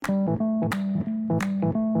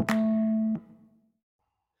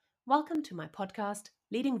Welcome to my podcast,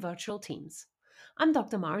 Leading Virtual Teams. I'm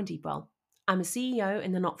Dr. Maren Deepwell. I'm a CEO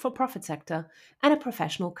in the not for profit sector and a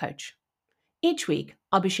professional coach. Each week,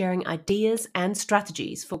 I'll be sharing ideas and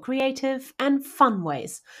strategies for creative and fun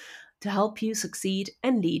ways to help you succeed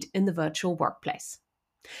and lead in the virtual workplace.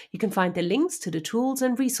 You can find the links to the tools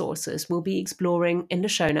and resources we'll be exploring in the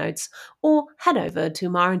show notes or head over to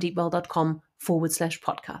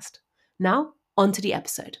marendeepwell.com/podcast. Now, on to the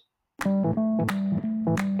episode.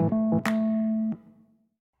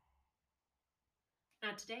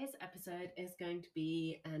 Now, today's episode is going to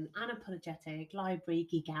be an unapologetic library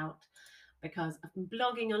geek out because I've been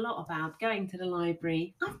blogging a lot about going to the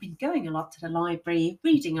library. I've been going a lot to the library,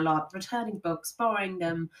 reading a lot, returning books, borrowing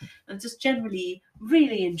them, and just generally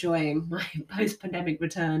really enjoying my post-pandemic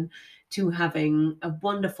return to having a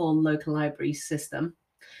wonderful local library system.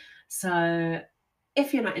 So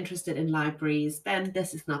if you're not interested in libraries, then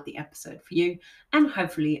this is not the episode for you. And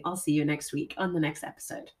hopefully I'll see you next week on the next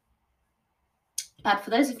episode. But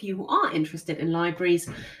for those of you who are interested in libraries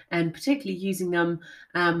and particularly using them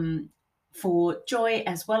for joy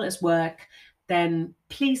as well as work, then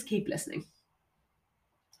please keep listening.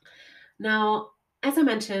 Now, as I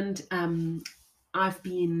mentioned, I've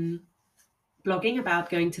been blogging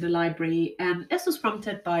about going to the library, and this was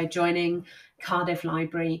prompted by joining Cardiff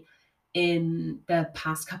Library in the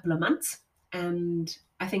past couple of months. And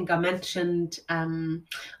I think I mentioned I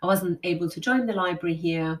wasn't able to join the library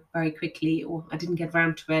here very quickly, or I didn't get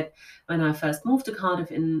around to it when I first moved to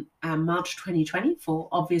Cardiff in March 2020 for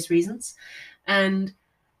obvious reasons. And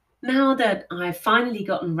now that I've finally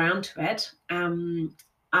gotten around to it,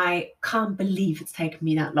 I can't believe it's taken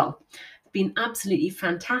me that long. It's been absolutely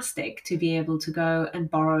fantastic to be able to go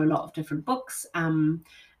and borrow a lot of different books and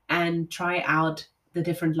try out the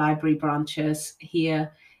different library branches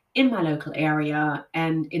here in my local area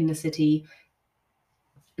and in the city,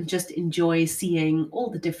 and just enjoy seeing all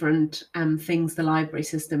the different things the library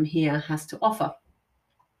system here has to offer.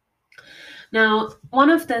 Now, one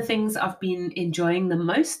of the things I've been enjoying the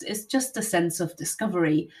most is just the sense of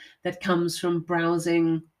discovery that comes from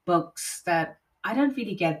browsing books that I don't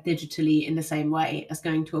really get digitally in the same way as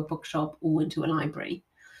going to a bookshop or into a library.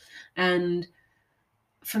 And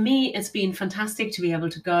for me, it's been fantastic to be able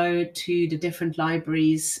to go to the different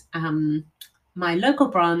libraries. My local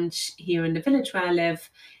branch here in the village where I live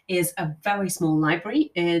is a very small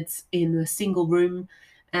library. It's in a single room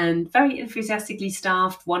and very enthusiastically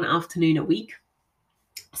staffed one afternoon a week.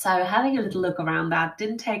 So having a little look around that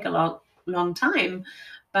didn't take a long time,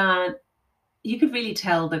 but you could really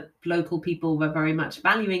tell that local people were very much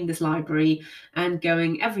valuing this library and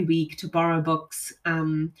going every week to borrow books.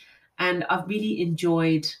 And I've really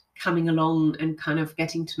enjoyed coming along and kind of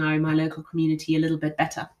getting to know my local community a little bit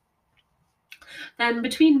better. Then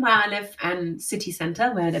between where I live and city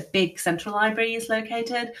centre, where the big central library is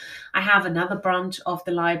located, I have another branch of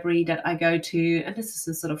the library that I go to, and this is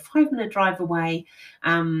a sort of 5-minute drive away,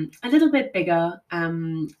 a little bit bigger,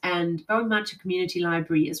 and very much a community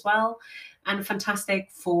library as well, and fantastic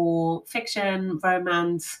for fiction,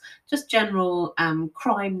 romance, just general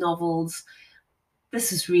crime novels.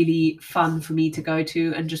 This is really fun for me to go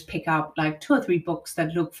to and just pick up like 2 or 3 books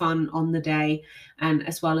that look fun on the day, and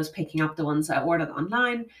as well as picking up the ones I ordered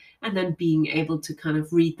online and then being able to kind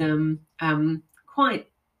of read them quite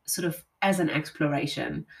sort of as an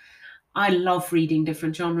exploration. I love reading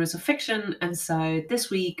different genres of fiction, and so this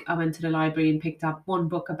week I went to the library and picked up one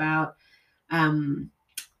book about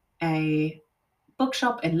a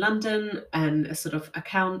bookshop in London and a sort of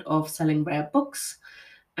account of selling rare books,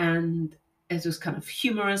 and it was kind of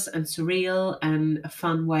humorous and surreal and a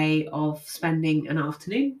fun way of spending an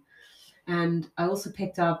afternoon. And I also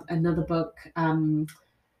picked up another book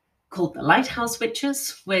called The Lighthouse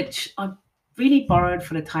Witches, which I really borrowed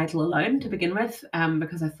for the title alone to begin with,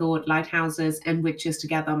 because I thought lighthouses and witches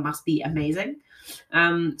together must be amazing.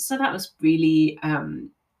 So that was really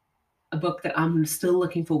a book that I'm still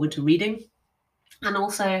looking forward to reading. And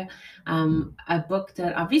also a book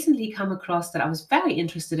that I've recently come across that I was very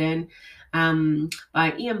interested in,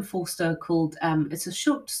 by E.M. Forster, called, it's a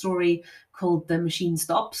short story called The Machine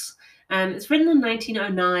Stops. And it's written in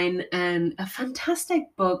 1909, and a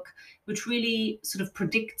fantastic book which really sort of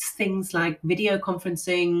predicts things like video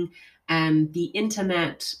conferencing and the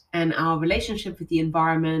internet and our relationship with the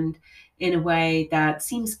environment in a way that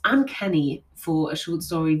seems uncanny for a short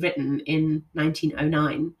story written in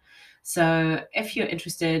 1909. So if you're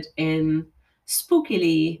interested in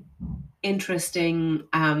spookily interesting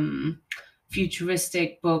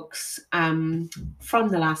futuristic books from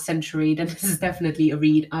the last century, then this is definitely a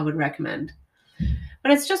read I would recommend.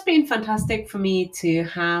 But it's just been fantastic for me to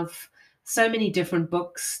have so many different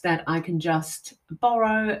books that I can just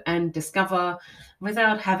borrow and discover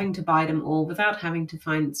without having to buy them all, without having to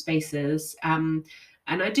find spaces. And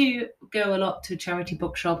I do go a lot to charity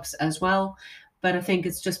bookshops as well, but I think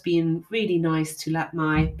it's just been really nice to let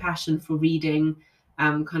my passion for reading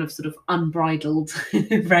kind of sort of unbridled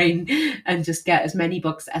reign and just get as many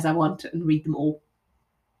books as I want and read them all.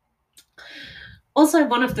 Also,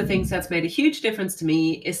 one of the things that's made a huge difference to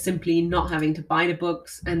me is simply not having to buy the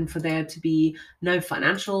books and for there to be no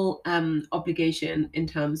financial obligation in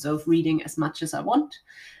terms of reading as much as I want.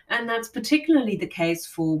 And that's particularly the case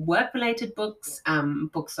for work related books,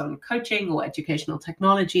 books on coaching or educational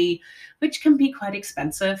technology, which can be quite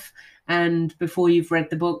expensive. And before you've read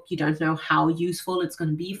the book, you don't know how useful it's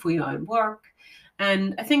going to be for your own work.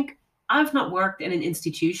 And I think I've not worked in an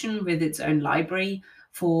institution with its own library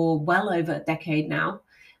for well over a decade now.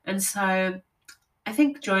 And so I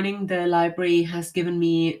think joining the library has given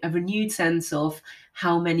me a renewed sense of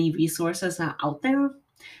how many resources are out there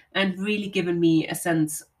and really given me a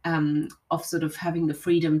sense of sort of having the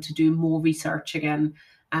freedom to do more research again,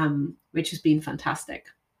 which has been fantastic.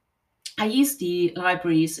 I used the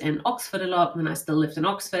libraries in Oxford a lot when I still lived in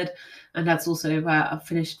Oxford, and that's also where I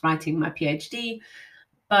finished writing my PhD.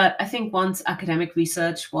 But I think once academic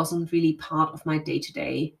research wasn't really part of my day to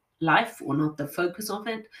day life or not the focus of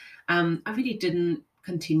it, I really didn't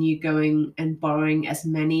continue going and borrowing as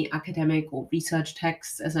many academic or research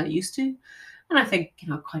texts as I used to. And I think,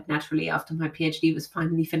 quite naturally, after my PhD was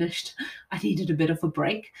finally finished, I needed a bit of a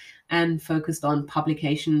break and focused on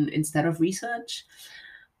publication instead of research.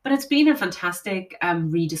 But it's been a fantastic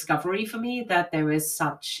rediscovery for me that there is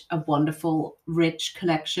such a wonderful, rich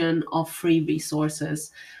collection of free resources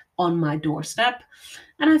on my doorstep.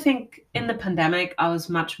 And I think in the pandemic, I was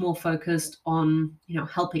much more focused on,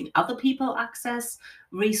 helping other people access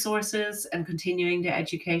resources and continuing their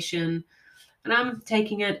education. And I'm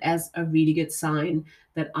taking it as a really good sign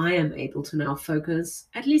that I am able to now focus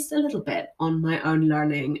at least a little bit on my own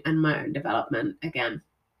learning and my own development again.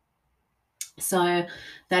 So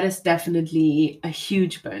that is definitely a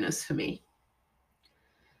huge bonus for me.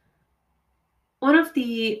 One of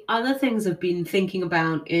the other things I've been thinking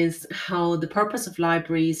about is how the purpose of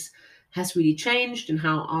libraries has really changed and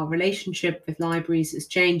how our relationship with libraries is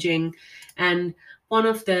changing. And one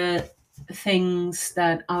of the things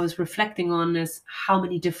that I was reflecting on is how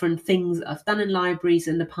many different things I've done in libraries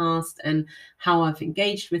in the past and how I've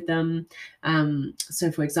engaged with them.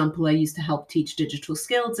 So, for example, I used to help teach digital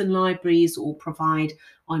skills in libraries or provide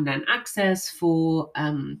online access for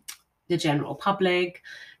the general public,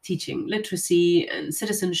 teaching literacy and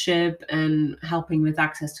citizenship and helping with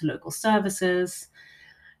access to local services.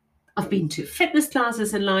 I've been to fitness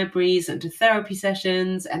classes in libraries and to therapy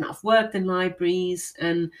sessions, and I've worked in libraries.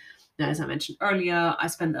 And as I mentioned earlier, I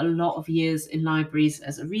spent a lot of years in libraries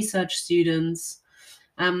as a research student.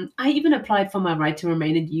 I even applied for my right to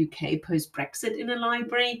remain in the UK post Brexit in a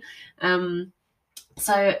library.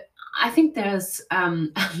 So I think there's a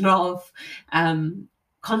lot of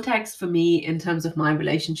context for me in terms of my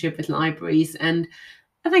relationship with libraries. And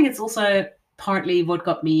I think it's also partly what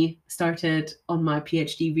got me started on my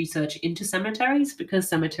PhD research into cemeteries, because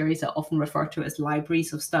cemeteries are often referred to as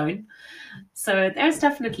libraries of stone. So there's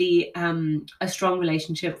definitely a strong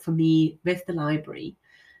relationship for me with the library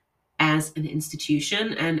as an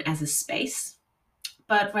institution and as a space.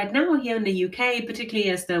 But right now, here in the UK,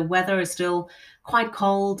 particularly as the weather is still quite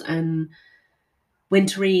cold and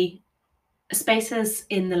wintry, spaces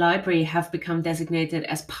in the library have become designated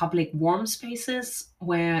as public warm spaces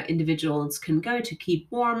where individuals can go to keep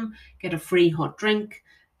warm, get a free hot drink,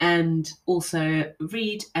 and also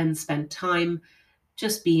read and spend time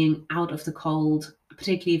just being out of the cold,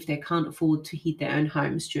 particularly if they can't afford to heat their own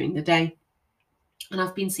homes during the day. And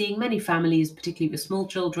I've been seeing many families, particularly with small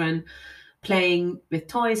children, playing with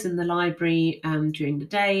toys in the library during the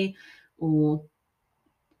day, or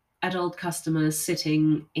adult customers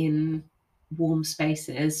sitting in warm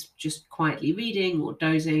spaces, just quietly reading or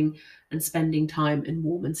dozing and spending time in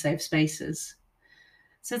warm and safe spaces.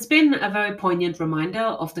 So it's been a very poignant reminder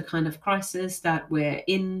of the kind of crisis that we're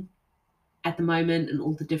in at the moment and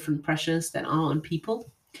all the different pressures that are on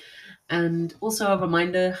people. And also a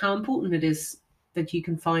reminder how important it is that you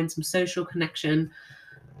can find some social connection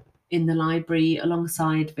in the library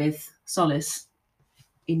alongside with solace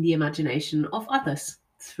in the imagination of others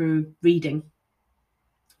through reading.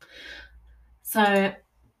 So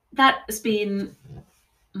that has been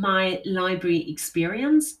my library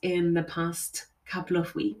experience in the past couple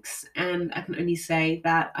of weeks. And I can only say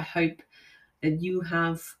that I hope that you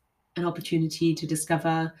have an opportunity to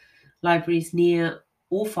discover libraries near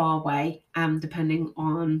or far away, depending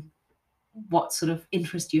on what sort of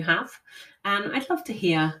interest you have. And I'd love to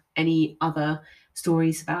hear any other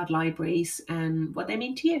stories about libraries and what they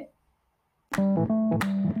mean to you.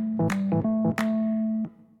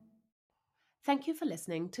 Thank you for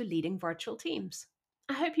listening to Leading Virtual Teams.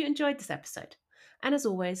 I hope you enjoyed this episode. And as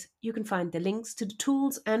always, you can find the links to the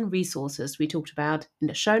tools and resources we talked about in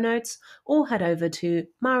the show notes, or head over to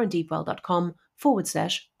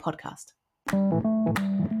marandeepwell.com/podcast.